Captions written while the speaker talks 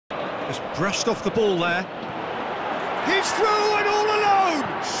Just brushed off the ball there. He's through and all alone!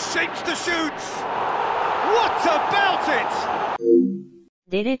 Shapes the shoots! What about it?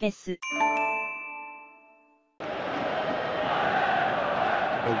 デレペス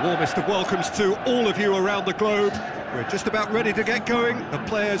The warmest of welcomes to all of you around the globe. We're just about ready to get going. The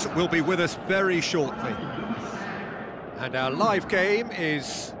players will be with us very shortly. And our live game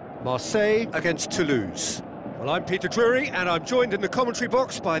is Marseille against Toulouse. Well, I'm Peter Drury, and I'm joined in the commentary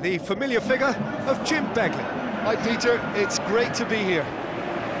box by the familiar figure of Jim Begley. Hi Peter, it's great to be here.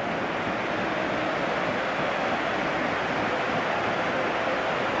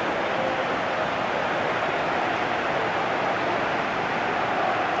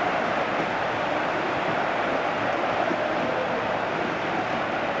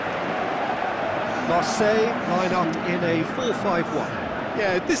 Marseille line up in a 4-5-1.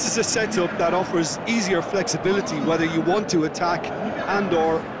 Yeah, this is a setup that offers easier flexibility whether you want to attack and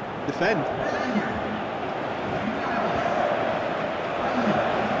or defend.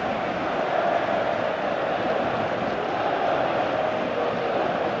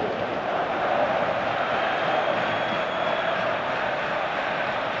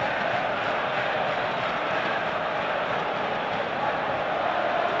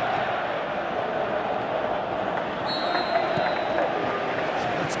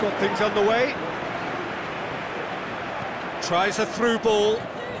 Got things underway. Tries a through ball.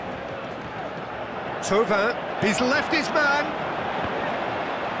 Tauvin, he's left his man.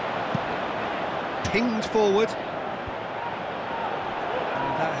 Pinged forward.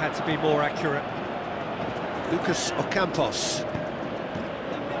 That had to be more accurate. Lucas Ocampos.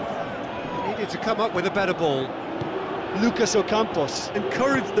 Needed to come up with a better ball. Lucas Ocampos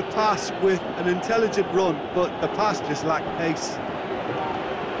encouraged the pass with an intelligent run, but the pass just lacked pace.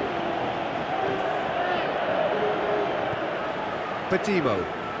 Badimo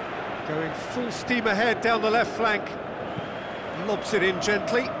going full steam ahead down the left flank. Lobs it in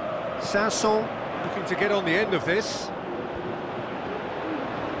gently. Sanson looking to get on the end of this.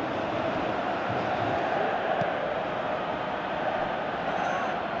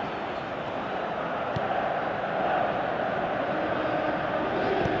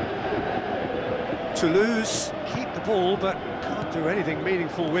 Toulouse keep the ball but can't do anything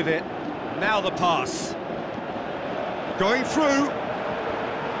meaningful with it. Now the pass. Going through.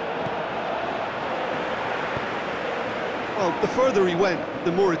 Well, the further he went,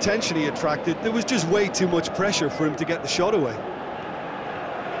 the more attention he attracted. There was just way too much pressure for him to get the shot away.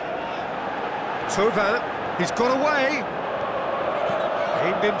 Tauvin, he's got away.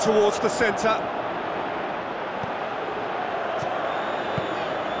 Aimed in towards the centre.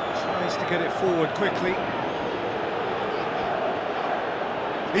 Tries to get it forward quickly.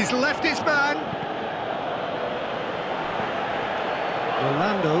 He's left his man.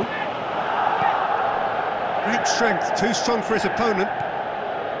 Orlando. Great strength, too strong for his opponent.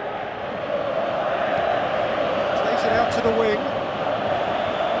 Plays it out to the wing.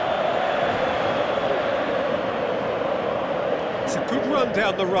 It's a good run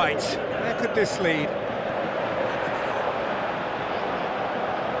down the right. Where could this lead?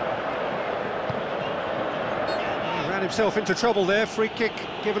 He ran himself into trouble there, free kick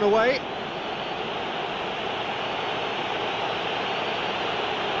given away.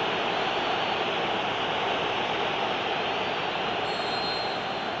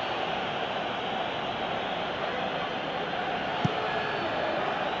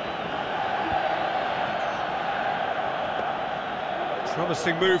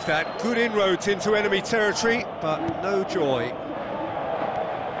 Promising move that, good inroads into enemy territory, but no joy.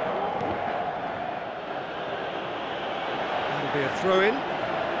 That'll be a throw-in.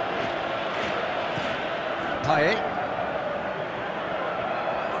 Payet.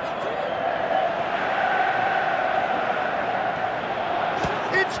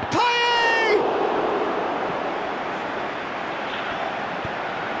 It's Payet!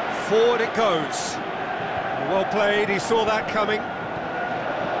 Forward it goes. Well played, he saw that coming.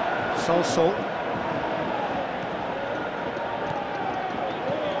 Sanson.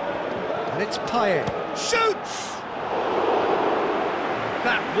 And it's Payet. Shoots!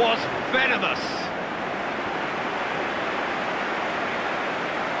 That was venomous.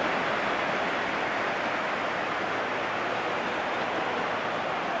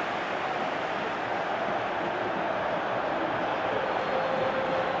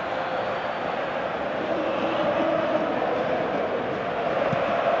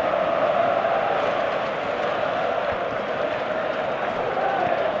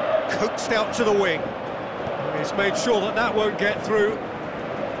 Coaxed out to the wing. He's made sure that that won't get through.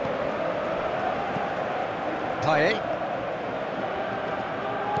 Payet.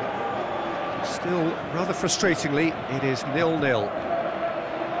 Still, rather frustratingly, it is 0-0.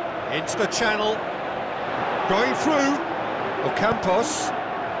 Into the channel, going through, Ocampos.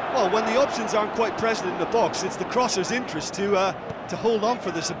 Well, when the options aren't quite present in the box, it's the crosser's interest to hold on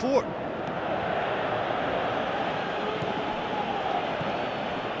for the support.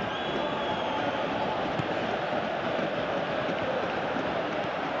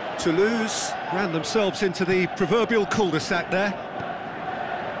 Toulouse ran themselves into the proverbial cul-de-sac there.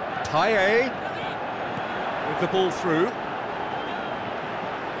 Payet with the ball through.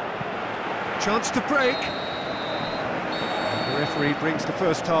 Chance to break. The referee brings the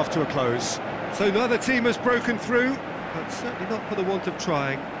first half to a close. So neither team has broken through, but certainly not for the want of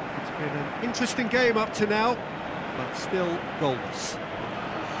trying. It's been an interesting game up to now, but still goalless.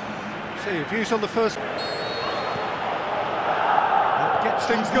 So your views on the first... That gets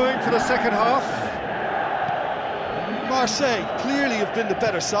things going for the second half. Marseille clearly have been the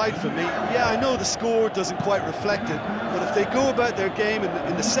better side for me. Yeah, I know the score doesn't quite reflect it, but if they go about their game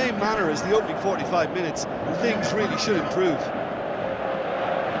in the same manner as the opening 45 minutes, things really should improve.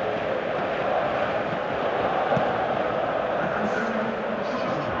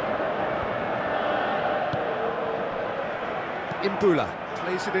 Imbula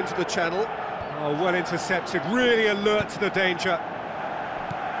plays it into the channel. Oh, well intercepted, really alert to the danger.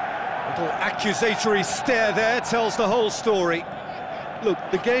 Little accusatory stare there tells the whole story. Look,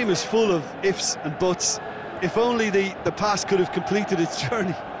 the game is full of ifs and buts. If only the pass could have completed its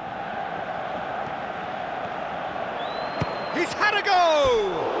journey. He's had a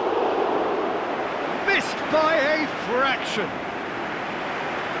go! Missed by a fraction.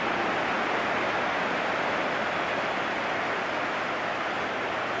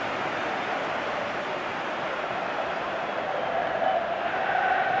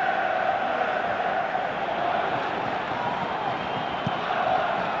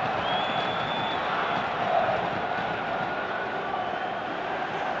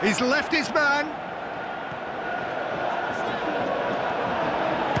 He's left his man.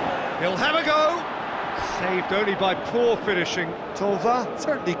 He'll have a go. Saved only by poor finishing. Tova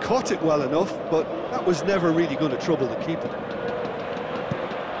certainly caught it well enough, but that was never really going to trouble the keeper.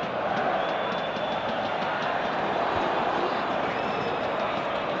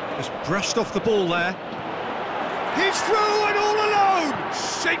 Just brushed off the ball there. He's through and all alone.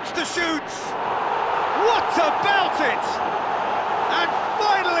 Shapes to shoot. What about it? And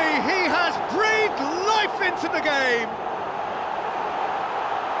finally, he has breathed life into the game.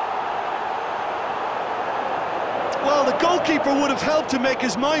 Well, the goalkeeper would have helped to make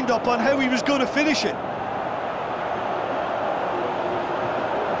his mind up on how he was going to finish it.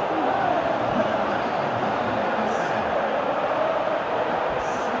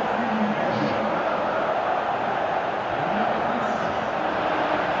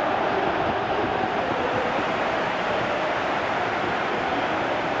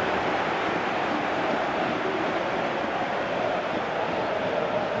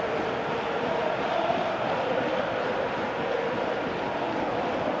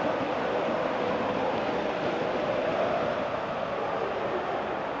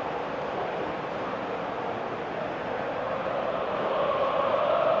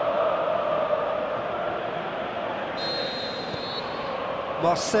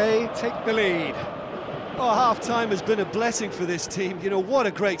 Marseille take the lead. Oh, half-time has been a blessing for this team. You know, what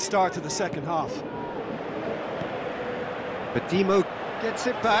a great start to the second half. But Dimo gets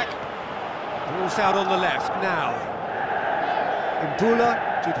it back. Ball's out on the left now.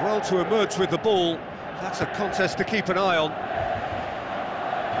 Imbula did well to emerge with the ball. That's a contest to keep an eye on.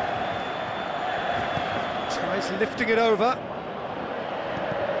 Tries lifting it over.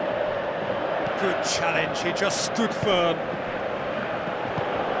 Good challenge, he just stood firm.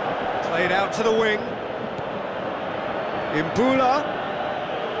 Played out to the wing. Imbula.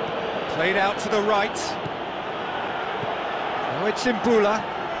 Played out to the right. Now it's Imbula.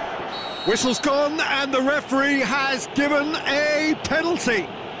 Whistle's gone and the referee has given a penalty.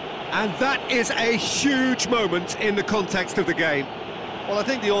 And that is a huge moment in the context of the game. Well, I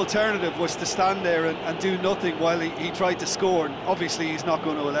think the alternative was to stand there and do nothing while he tried to score. And obviously he's not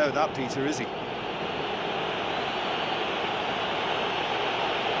going to allow that, Peter, is he?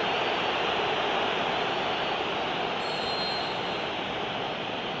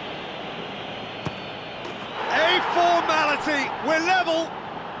 Formality, we're level.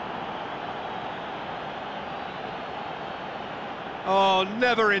 Oh,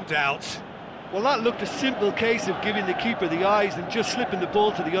 never in doubt. Well, that looked a simple case of giving the keeper the eyes and just slipping the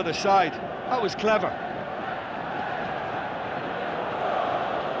ball to the other side. That was clever.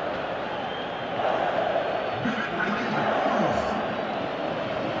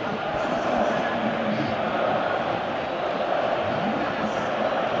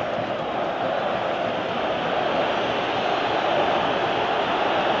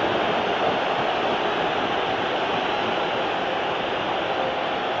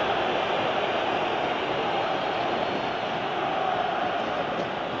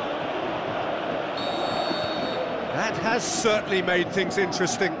 has certainly made things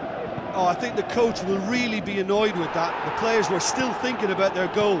interesting. Oh, I think the coach will really be annoyed with that. The players were still thinking about their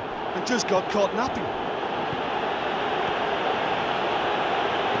goal and just got caught napping.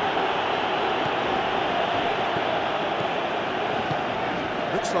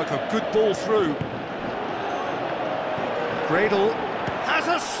 Looks like a good ball through. Gradle has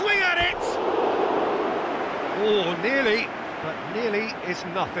a swing at it! Oh, nearly, but nearly is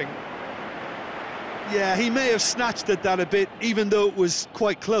nothing. Yeah, he may have snatched at that a bit, even though it was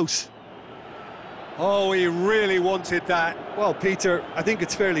quite close. Oh, he really wanted that. Well, Peter, I think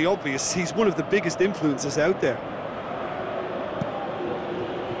it's fairly obvious. He's one of the biggest influences out there.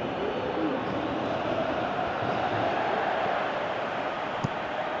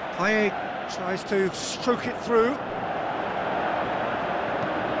 Payet tries to stroke it through.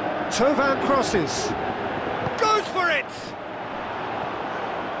 Tovan crosses. Goes for it!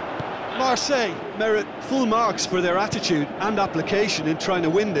 Marseille merit full marks for their attitude and application in trying to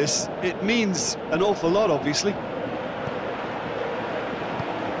win this. It means an awful lot, obviously.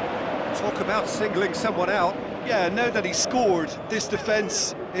 Talk about singling someone out. Yeah, now that he's scored, this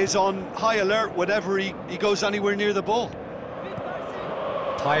defence is on high alert whenever he goes anywhere near the ball.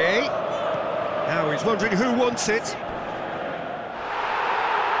 Payet. Now he's wondering who wants it.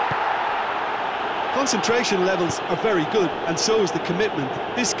 Concentration levels are very good, and so is the commitment.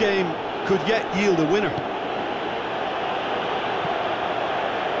 This game could yet yield a winner.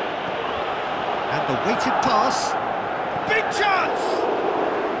 And the weighted pass. Big chance!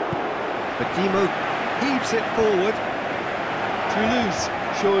 But Dimo heaves it forward. Toulouse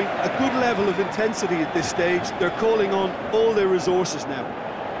showing a good level of intensity at this stage. They're calling on all their resources now.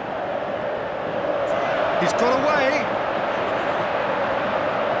 He's got away.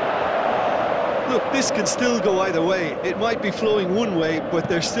 Look, this can still go either way. It might be flowing one way, but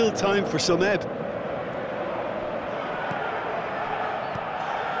there's still time for some ebb.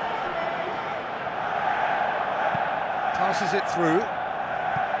 Passes it through.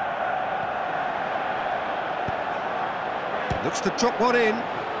 Looks to drop one in.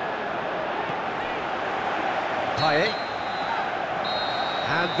 Payet.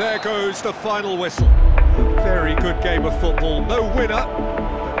 And there goes the final whistle. A very good game of football. No winner.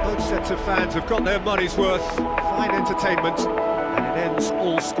 Both sets of fans have got their money's worth. Fine entertainment, and it ends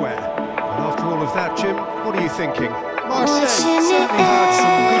all square. And after all of that, Jim, what are you thinking? Marseille certainly had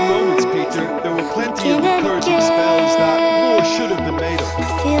some good moments, Peter. There were plenty of encouraging spells that more should have been made of.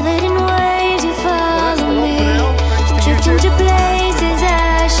 Feel it in waves you follow me, drifting to places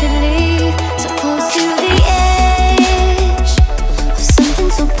I should leave, so close to the edge of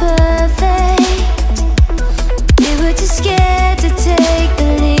something so perfect. We were too scared to take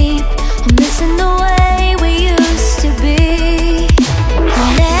the leap. I'm missing the way we used to be.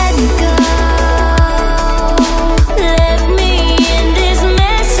 Let me go, let me in this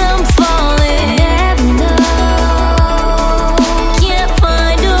mess I'm falling. Never know, can't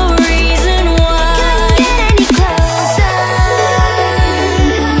find a reason why. Couldn't get any closer,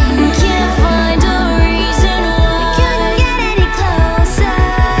 can't find a reason why. Couldn't get any closer,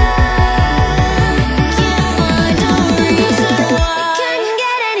 can't find a reason why. Couldn't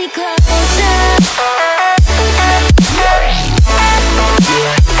get any closer.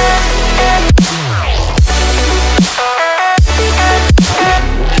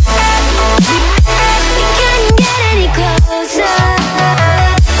 Couldn't get any closer.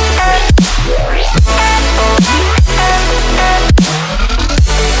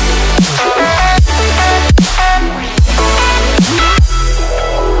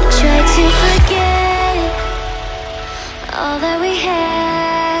 Try to forget all that we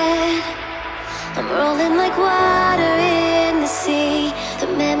had. I'm rolling like water in the sea. The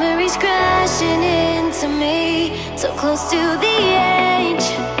memories crashing into me. So close to the edge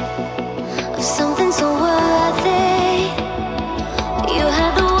of something so worth it. You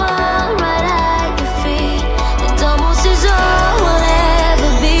had the world right at your feet, and almost is all we'll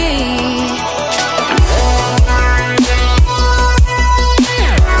ever be.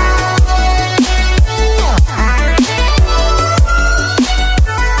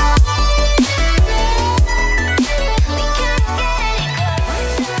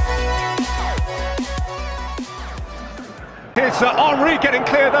 Here's Henry getting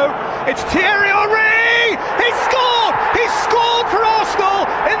clear though. It's Thierry Henry! He scored! He scored for Arsenal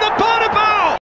in